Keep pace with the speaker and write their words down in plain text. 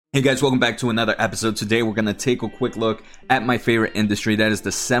Hey guys, welcome back to another episode. Today we're going to take a quick look at my favorite industry, that is the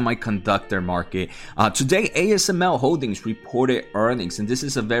semiconductor market. Today ASML Holdings reported earnings, and this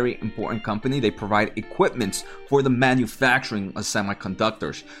is a very important company. They provide equipment for the manufacturing of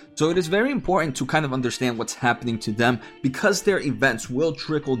semiconductors. So it is very important to kind of understand what's happening to them because their events will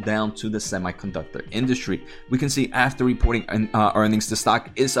trickle down to the semiconductor industry. We can see after reporting earnings, the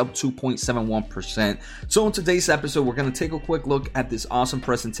stock is up 2.71%. So in today's episode, we're going to take a quick look at this awesome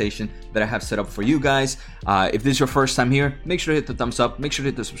presentation that I have set up for you guys. If this is your first time here, make sure to hit the thumbs up, make sure to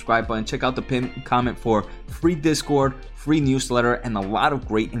hit the subscribe button, check out the pinned comment for free Discord, free newsletter, and a lot of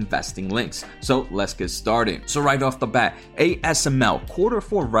great investing links. So let's get started. So right off the bat, ASML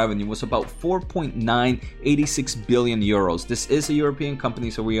Q4 revenue was about 4.986 billion euros. This is a European company,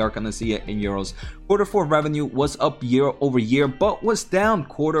 so we are going to see it in euros. Q4 revenue was up year over year, but was down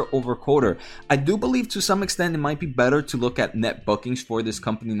quarter over quarter. I do believe to some extent it might be better to look at net bookings for this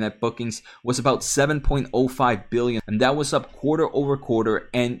company. Net bookings was about 7.05 billion, and that was up quarter over quarter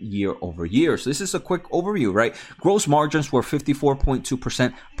and year over year. So this is a quick overview, right? Gross margins were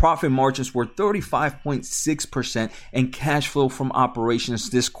 54.2%, profit margins were 35.6%, and cash flow from operations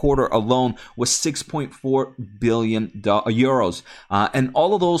this quarter alone was 6.4 billion euros. And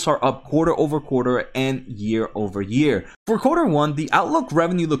all of those are up quarter over quarter and year over year. For Q1, the outlook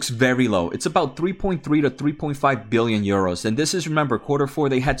revenue looks very low. It's about 3.3 to 3.5 billion euros. And this is, remember,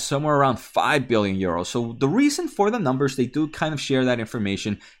 Q4, they had somewhere around 5 billion euros. So the reason for the numbers, they do kind of share that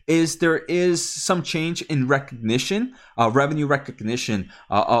information, is there is some change in recognition, revenue recognition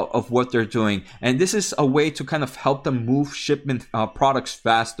of what they're doing. And this is a way to kind of help them move shipment products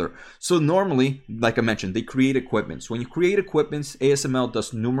faster. So normally, like I mentioned, they create equipment. So when you create equipment, ASML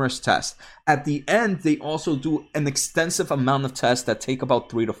does numerous tests. At the end, they also do an extensive amount of tests that take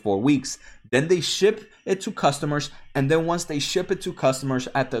about 3 to 4 weeks. Then they ship it to customers, and then once they ship it to customers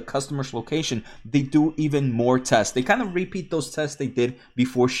at the customer's location, they do even more tests. They kind of repeat those tests they did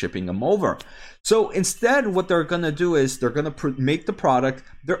before shipping them over. So instead, what they're going to do is they're going to make the product.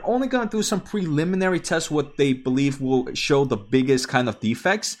 They're only going to do some preliminary tests, what they believe will show the biggest kind of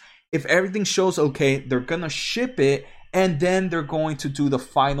defects. If everything shows okay, they're going to ship it, and then they're going to do the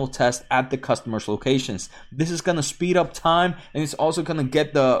final test at the customer's locations. This is going to speed up time, and it's also going to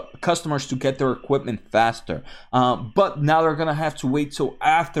get the customers to get their equipment faster. But now they're going to have to wait till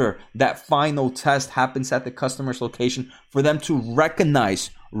after that final test happens at the customer's location for them to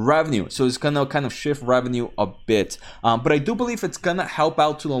recognize revenue. So it's going to kind of shift revenue a bit. But I do believe it's going to help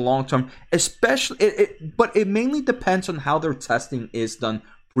out to the long term, especially, but it mainly depends on how their testing is done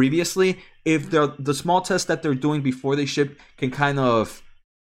previously. If the small tests that they're doing before they ship can kind of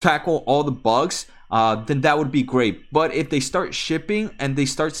tackle all the bugs, then that would be great. But if they start shipping and they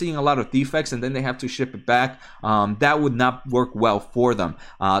start seeing a lot of defects and then they have to ship it back, that would not work well for them.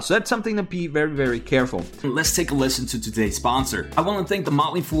 So that's something to be very, very careful. Let's take a listen to today's sponsor. I want to thank The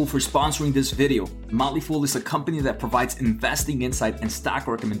Motley Fool for sponsoring this video. The Motley Fool is a company that provides investing insight and stock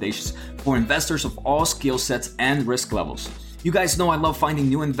recommendations for investors of all skill sets and risk levels. You guys know I love finding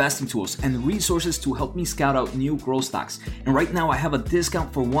new investing tools and resources to help me scout out new growth stocks. And right now I have a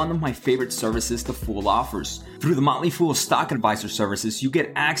discount for one of my favorite services the Fool offers. Through the Motley Fool Stock Advisor services, you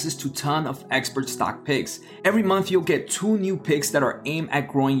get access to a ton of expert stock picks. Every month you'll get 2 new picks that are aimed at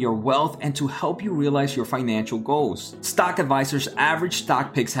growing your wealth and to help you realize your financial goals. Stock Advisor's average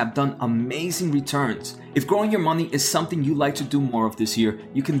stock picks have done amazing returns. If growing your money is something you'd like to do more of this year,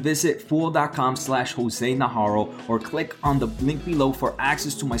 you can visit fool.com/Jose Najarro or click on the link below for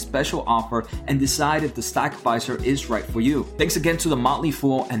access to my special offer and decide if the stock advisor is right for you. Thanks again to the Motley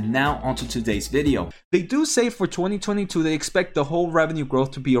Fool, and now onto today's video. They do say for 2022, they expect the whole revenue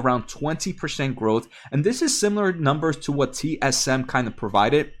growth to be around 20% growth, and this is similar numbers to what TSM kind of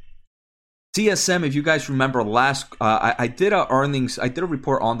provided. TSM, if you guys remember I did a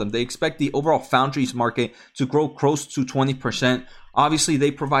report on them. They expect the overall foundries market to grow close to 20%. Obviously,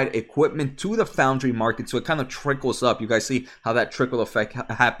 they provide equipment to the foundry market, so it kind of trickles up. You guys see how that trickle effect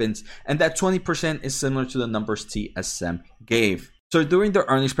happens, and that 20% is similar to the numbers TSM gave. So during their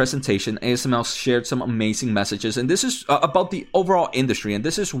earnings presentation, ASML shared some amazing messages, and this is about the overall industry, and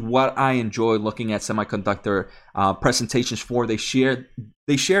this is what I enjoy looking at semiconductor presentations for. They share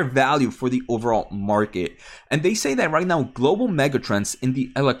value for the overall market, and they say that right now global megatrends in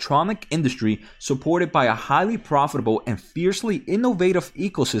the electronic industry, supported by a highly profitable and fiercely innovative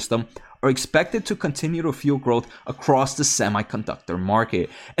ecosystem, are expected to continue to fuel growth across the semiconductor market.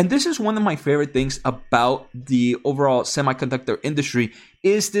 And this is one of my favorite things about the overall semiconductor industry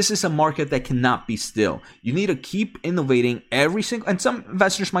is this is a market that cannot be still. You need to keep innovating every single, and some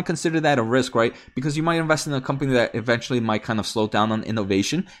investors might consider that a risk, right? Because you might invest in a company that eventually might kind of slow down on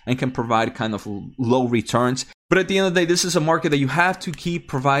innovation and can provide kind of low returns. But at the end of the day, this is a market that you have to keep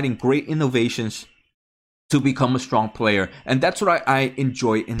providing great innovations to become a strong player. And that's what I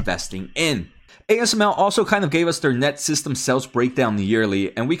enjoy investing in. ASML also kind of gave us their net system sales breakdown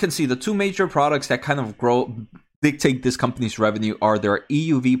yearly, and we can see the two major products that kind of dictate this company's revenue are their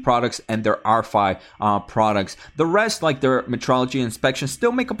EUV products and their R5 products. The rest, like their metrology inspection,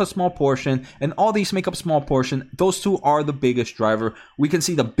 still make up a small portion, and all these make up a small portion. Those two are the biggest driver. We can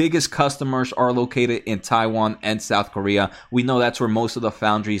see the biggest customers are located in Taiwan and South Korea. We know that's where most of the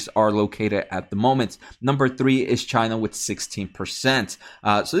foundries are located at the moment. Number 3 is China with 16%.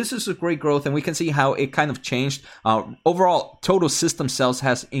 So this is a great growth, and we can see how it kind of changed. Overall, total system sales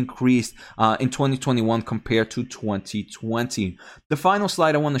has increased in 2021 compared to 2020. The final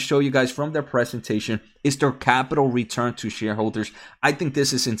slide I want to show you guys from their presentation is their capital return to shareholders. I think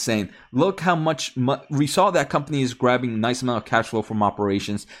this is insane. Look how much we saw that company is grabbing a nice amount of cash flow from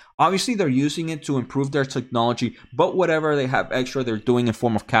operations. Obviously, they're using it to improve their technology, but whatever they have extra, they're doing in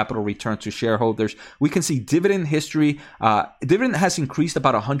form of capital return to shareholders. We can see dividend history. Dividend has increased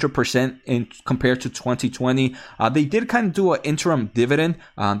about 100% compared to 2020. They did kind of do an interim dividend.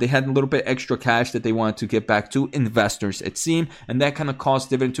 They had a little bit extra cash that they wanted to get back to investors, it seemed, and that kind of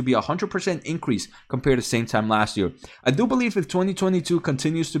caused dividend to be 100% increase compared to the same time last year. I do believe if 2022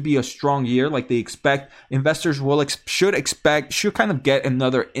 continues to be a strong year like they expect, investors should kind of get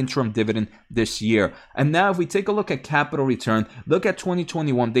another interim dividend this year. And now if we take a look at capital return, look at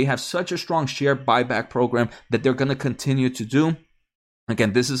 2021, they have such a strong share buyback program that they're going to continue to do.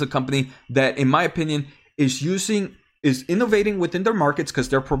 Again, this is a company that, in my opinion, is innovating within their markets because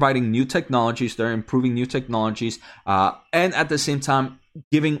they're providing new technologies, they're improving new technologies, and at the same time,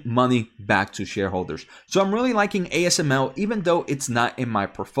 giving money back to shareholders. So I'm really liking ASML, even though it's not in my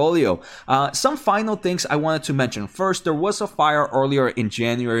portfolio. Some final things I wanted to mention. First, there was a fire earlier in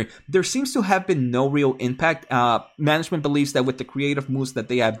January. There seems to have been no real impact. Management believes that with the creative moves that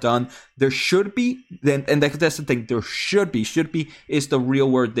they have done, there should be, and that's the thing, there should be is the real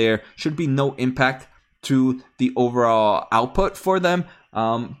word there, should be no impact to the overall output for them.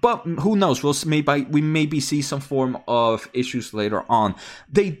 But who knows? We maybe see some form of issues later on.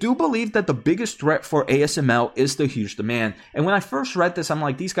 They do believe that the biggest threat for ASML is the huge demand. And when I first read this, I'm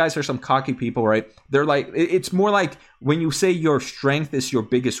like, these guys are some cocky people, right? They're like, it's more like when you say your strength is your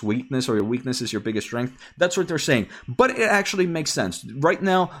biggest weakness or your weakness is your biggest strength. That's what they're saying. But it actually makes sense. Right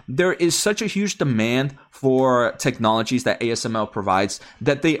now, there is such a huge demand for technologies that ASML provides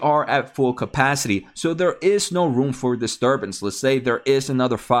that they are at full capacity. So there is no room for disturbance. Let's say there is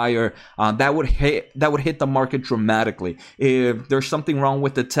another fire that would hit the market dramatically. If there's something wrong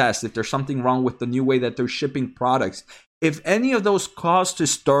with the test, if there's something wrong with the new way that they're shipping products, if any of those cause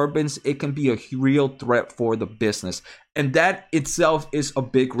disturbance, it can be a real threat for the business. And that itself is a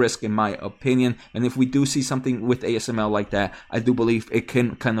big risk in my opinion. And if we do see something with ASML like that, I do believe it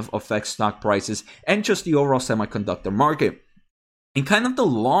can kind of affect stock prices and just the overall semiconductor market. In kind of the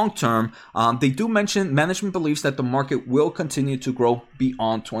long term, they do mention management believes that the market will continue to grow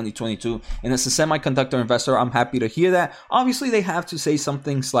beyond 2022. And as a semiconductor investor, I'm happy to hear that. Obviously, they have to say some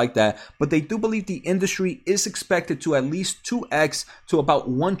things like that, but they do believe the industry is expected to at least 2x to about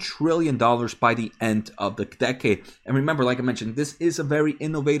 $1 trillion by the end of the decade. And remember, like I mentioned, this is a very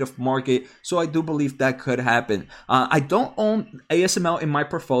innovative market, so I do believe that could happen. I don't own ASML in my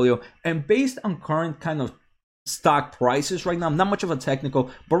portfolio, and based on current kind of stock prices right now, I'm not much of a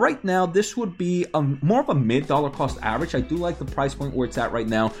technical, but right now this would be more of a mid-dollar cost average. I do like the price point where it's at right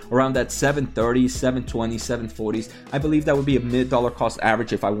now, around that 730, 720, 740s. I believe that would be a mid-dollar cost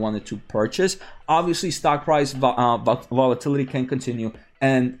average if I wanted to purchase. Obviously, stock price volatility can continue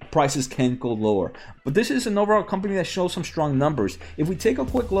and prices can go lower. But this is an overall company that shows some strong numbers. If we take a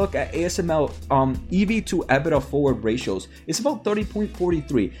quick look at ASML EV to EBITDA forward ratios, it's about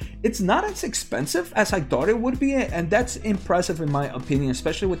 30.43. It's not as expensive as I thought it would be, and that's impressive in my opinion,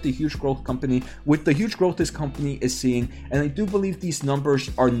 especially with the huge growth this company is seeing. And I do believe these numbers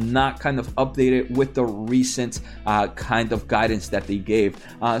are not kind of updated with the recent kind of guidance that they gave.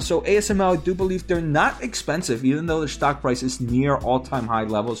 So ASML, I do believe they're not expensive, even though their stock price is near all-time high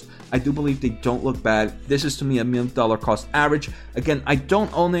levels. I do believe they don't look bad bad. This is to me a $1 million cost average. Again, I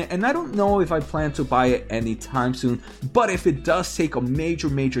don't own it, and I don't know if I plan to buy it anytime soon, but if it does take a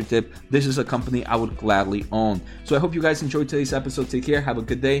major dip, this is a company I would gladly own. So I hope you guys enjoyed today's episode. Take care, have a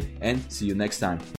good day, and see you next time.